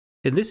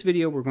In this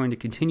video, we're going to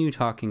continue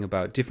talking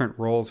about different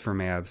roles for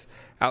maths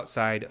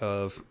outside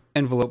of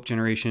envelope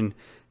generation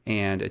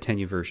and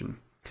attenuversion.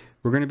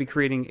 We're going to be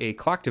creating a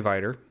clock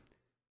divider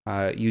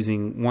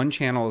using one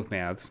channel of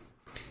maths,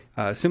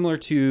 similar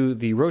to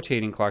the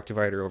rotating clock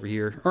divider over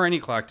here, or any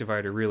clock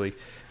divider really,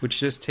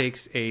 which just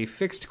takes a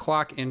fixed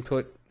clock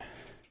input,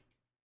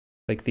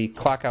 like the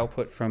clock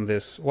output from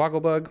this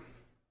woggle bug.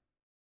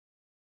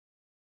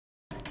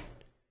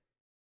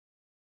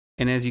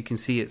 And as you can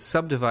see, it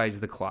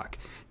subdivides the clock.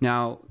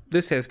 Now,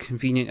 this has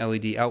convenient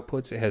LED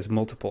outputs. It has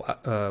multiple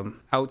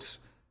outs.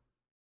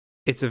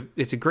 It's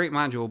a great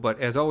module, but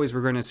as always,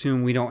 we're going to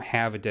assume we don't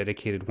have a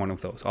dedicated one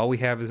of those. All we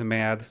have is a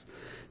maths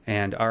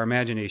and our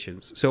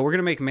imaginations. So we're going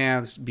to make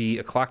maths be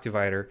a clock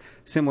divider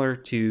similar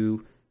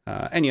to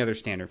any other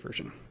standard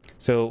version.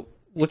 So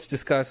let's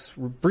discuss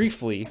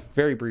briefly,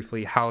 very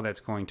briefly, how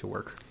that's going to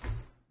work.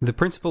 The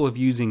principle of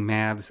using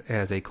maths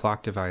as a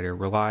clock divider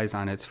relies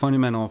on its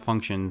fundamental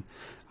function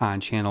on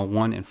channel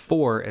 1 and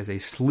 4 as a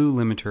slew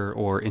limiter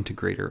or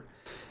integrator.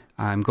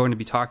 I'm going to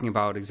be talking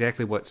about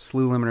exactly what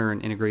slew limiter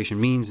and integration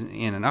means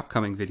in an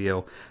upcoming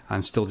video.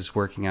 I'm still just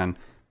working on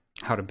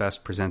how to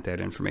best present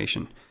that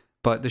information.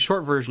 But the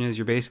short version is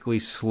you're basically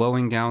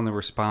slowing down the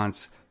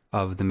response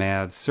of the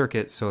maths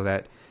circuit so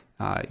that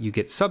you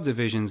get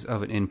subdivisions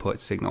of an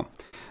input signal.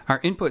 Our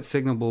input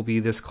signal will be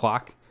this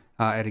clock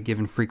at a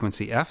given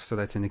frequency f, so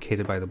that's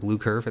indicated by the blue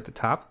curve at the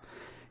top.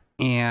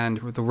 And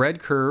the red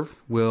curve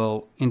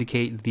will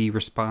indicate the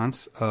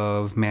response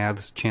of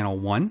maths channel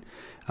 1,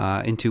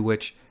 into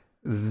which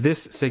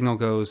this signal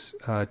goes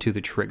to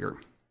the trigger.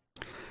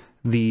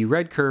 The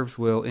red curves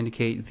will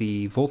indicate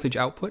the voltage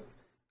output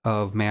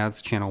of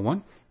maths channel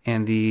 1,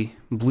 and the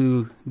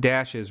blue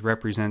dashes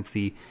represent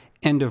the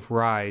end of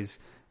rise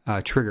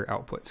trigger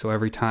output. So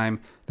every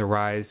time the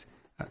rise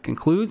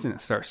concludes and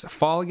it starts to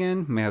fall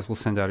again, maths will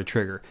send out a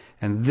trigger.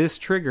 And this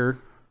trigger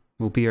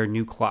will be our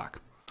new clock.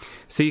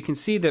 So you can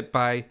see that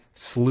by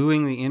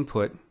slewing the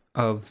input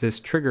of this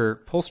trigger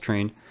pulse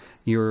train,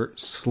 you're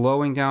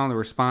slowing down the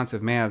response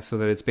of maths so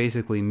that it's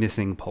basically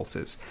missing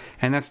pulses.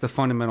 And that's the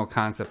fundamental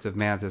concept of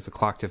maths as a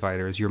clock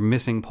divider, is you're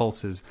missing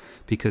pulses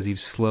because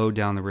you've slowed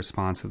down the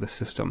response of the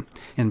system.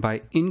 And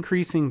by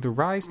increasing the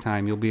rise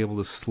time, you'll be able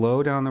to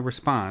slow down the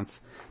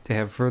response to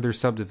have further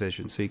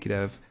subdivision. So you could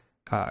have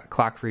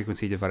clock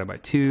frequency divided by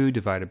 2,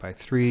 divided by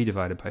 3,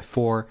 divided by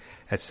 4,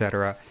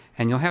 etc.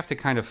 And you'll have to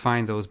kind of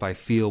find those by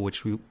feel,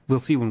 which we'll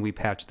see when we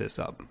patch this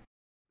up.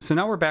 So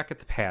now we're back at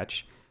the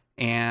patch,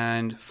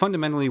 and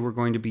fundamentally we're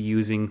going to be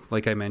using,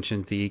 like I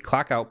mentioned, the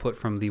clock output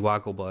from the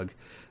woggle bug,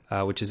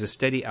 which is a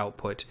steady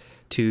output,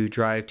 to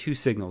drive two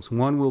signals.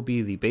 One will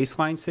be the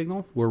baseline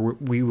signal, where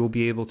we will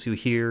be able to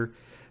hear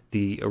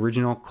the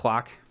original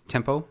clock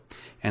tempo,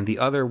 and the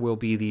other will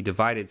be the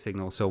divided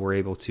signal, so we're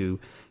able to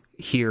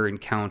hear and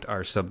count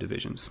our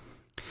subdivisions.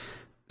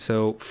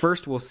 So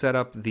first we'll set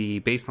up the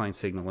baseline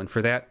signal, and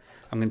for that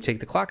I'm going to take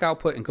the clock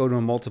output and go to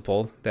a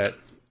multiple that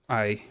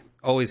I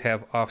always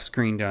have off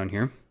screen down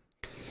here.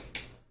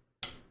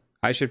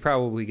 I should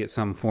probably get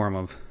some form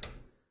of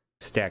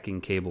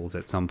stacking cables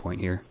at some point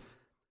here.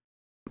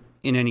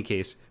 In any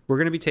case, we're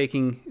going to be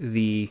taking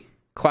the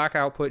clock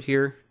output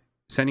here,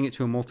 sending it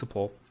to a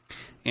multiple,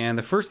 and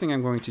the first thing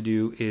I'm going to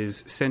do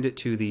is send it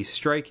to the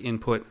strike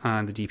input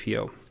on the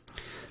DPO.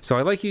 So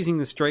I like using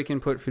the strike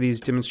input for these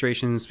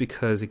demonstrations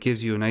because it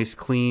gives you a nice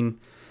clean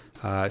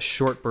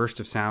short burst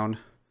of sound,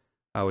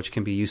 which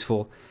can be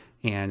useful,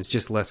 and it's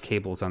just less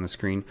cables on the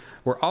screen.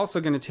 We're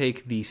also going to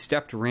take the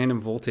stepped random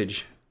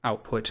voltage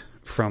output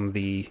from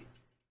the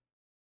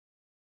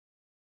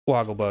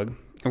woggle bug,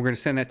 and we're going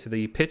to send that to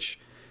the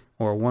pitch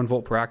or 1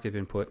 volt per octave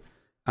input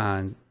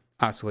on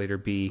oscillator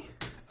B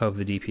of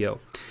the DPO.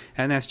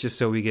 And that's just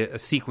so we get a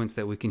sequence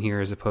that we can hear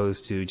as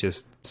opposed to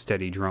just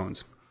steady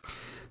drones.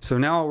 So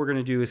now all we're going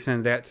to do is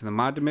send that to the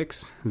mod to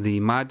mix.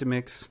 The mod to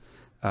mix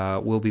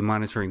will be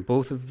monitoring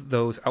both of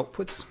those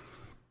outputs.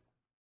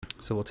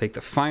 So we'll take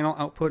the final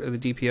output of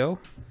the DPO,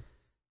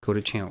 go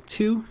to channel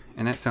 2,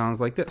 and that sounds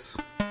like this.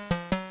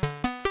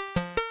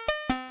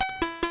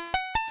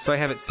 So I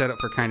have it set up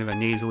for kind of a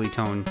nasally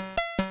tone,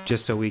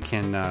 just so we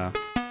can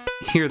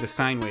hear the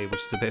sine wave,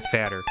 which is a bit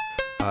fatter,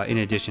 in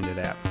addition to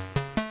that.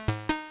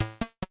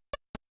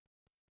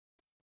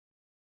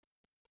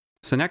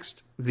 So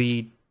next,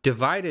 the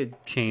divided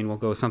chain will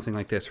go something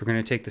like this. We're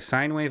going to take the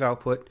sine wave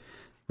output,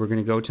 we're going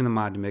to go to the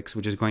mod to mix,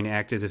 which is going to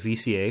act as a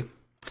VCA.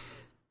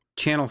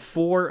 Channel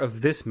 4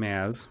 of this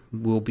maths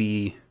will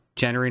be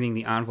generating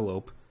the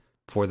envelope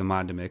for the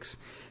mod to mix,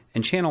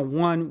 and channel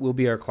 1 will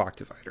be our clock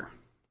divider.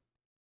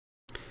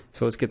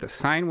 So let's get the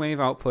sine wave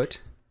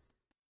output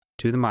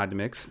to the mod to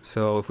mix.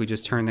 So if we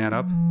just turn that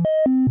up, you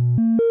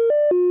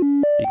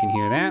can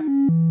hear that.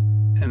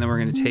 And then we're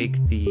going to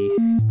take the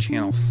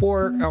channel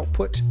 4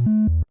 output,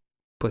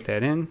 put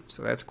that in,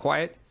 so that's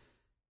quiet.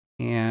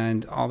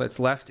 And all that's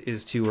left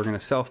is we're going to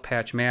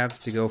self-patch maths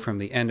to go from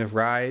the end of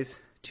rise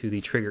to the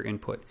trigger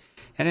input.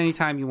 And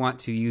anytime you want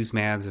to use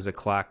maths as a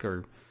clock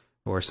or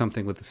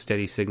something with a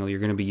steady signal, you're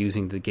going to be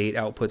using the gate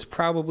outputs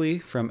probably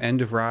from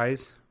end of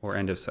rise or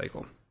end of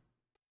cycle.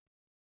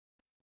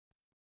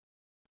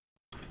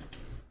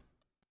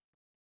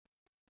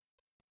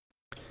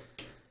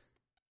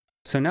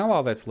 So now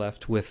all that's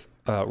left with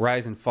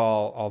rise and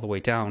fall all the way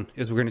down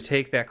is we're going to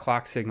take that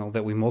clock signal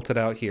that we multed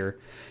out here,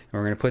 and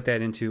we're going to put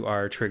that into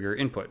our trigger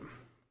input.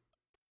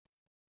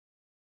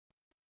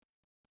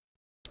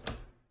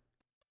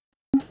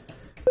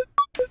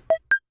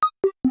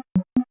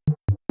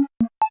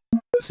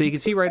 So you can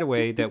see right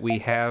away that we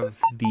have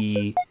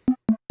the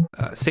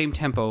same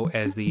tempo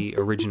as the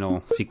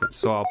original sequence.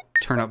 So I'll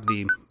turn up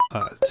the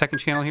second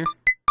channel here.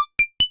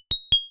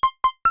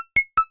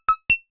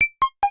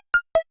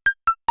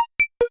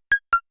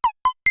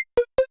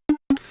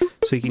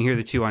 So you can hear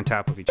the two on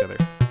top of each other.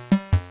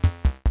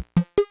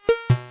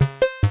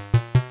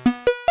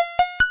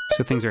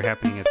 So things are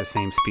happening at the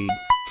same speed.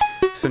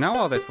 So now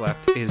all that's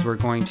left is we're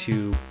going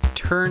to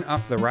turn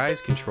up the rise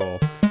control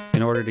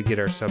in order to get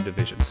our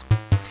subdivisions.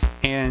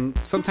 And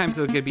sometimes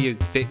it'll be a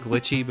bit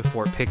glitchy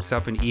before it picks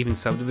up an even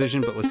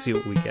subdivision, but let's see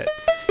what we get.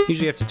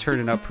 Usually you have to turn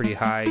it up pretty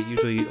high,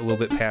 usually a little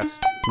bit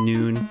past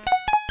noon.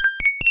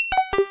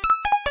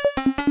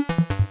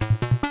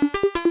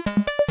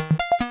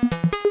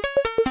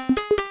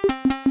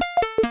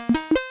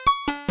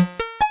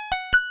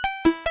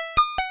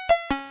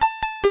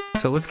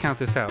 So let's count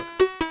this out.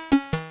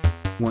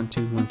 1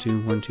 2 1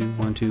 2 1 2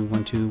 1 2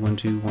 1 2 1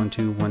 2 1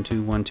 2 1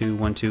 2 1 2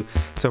 1 2.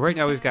 So right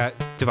now we've got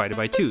divided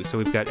by 2. So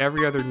we've got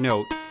every other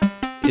note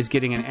is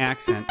getting an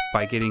accent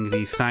by getting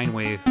the sine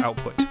wave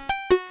output.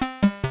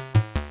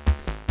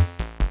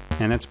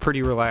 And that's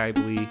pretty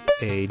reliably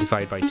a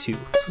divide by 2. So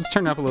let's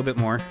turn it up a little bit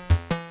more.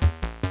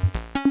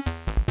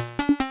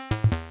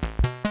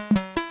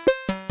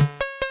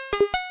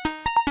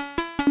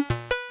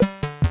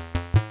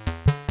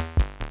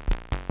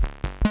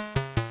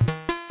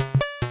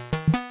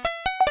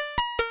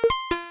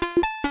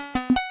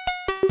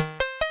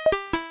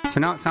 So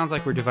now it sounds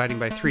like we're dividing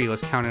by 3.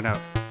 Let's count it out.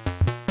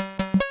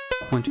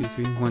 1 2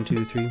 3 1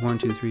 2 3 1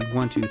 2 3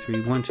 1 2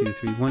 3 1 2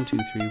 3 1 2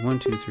 3 1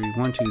 2 3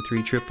 1 2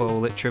 3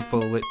 triplet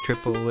triplet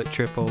triplet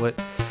triplet.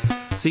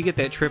 So you get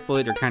that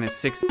triplet or kind of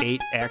 6/8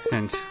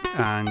 accent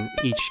on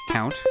each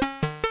count.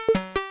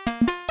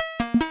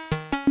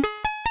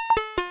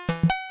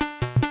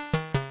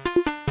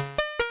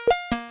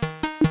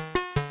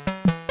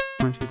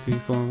 One, two, three,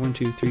 four, 1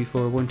 2 3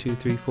 4 1 2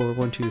 3 4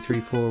 1 2 3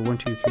 4 1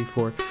 2 3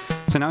 4.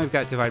 So now we've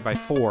got divide by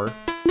 4.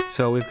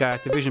 So we've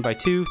got division by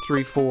 2,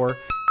 3, 4,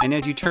 and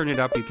as you turn it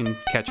up, you can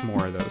catch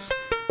more of those.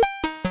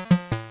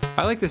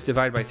 I like this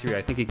divide by 3.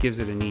 I think it gives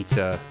it a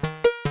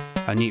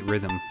neat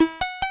rhythm.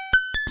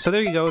 So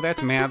there you go.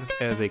 That's Maths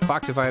as a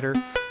clock divider.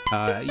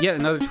 Yet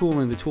another tool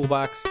in the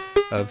toolbox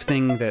of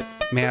thing that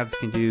Maths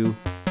can do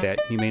that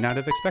you may not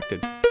have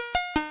expected.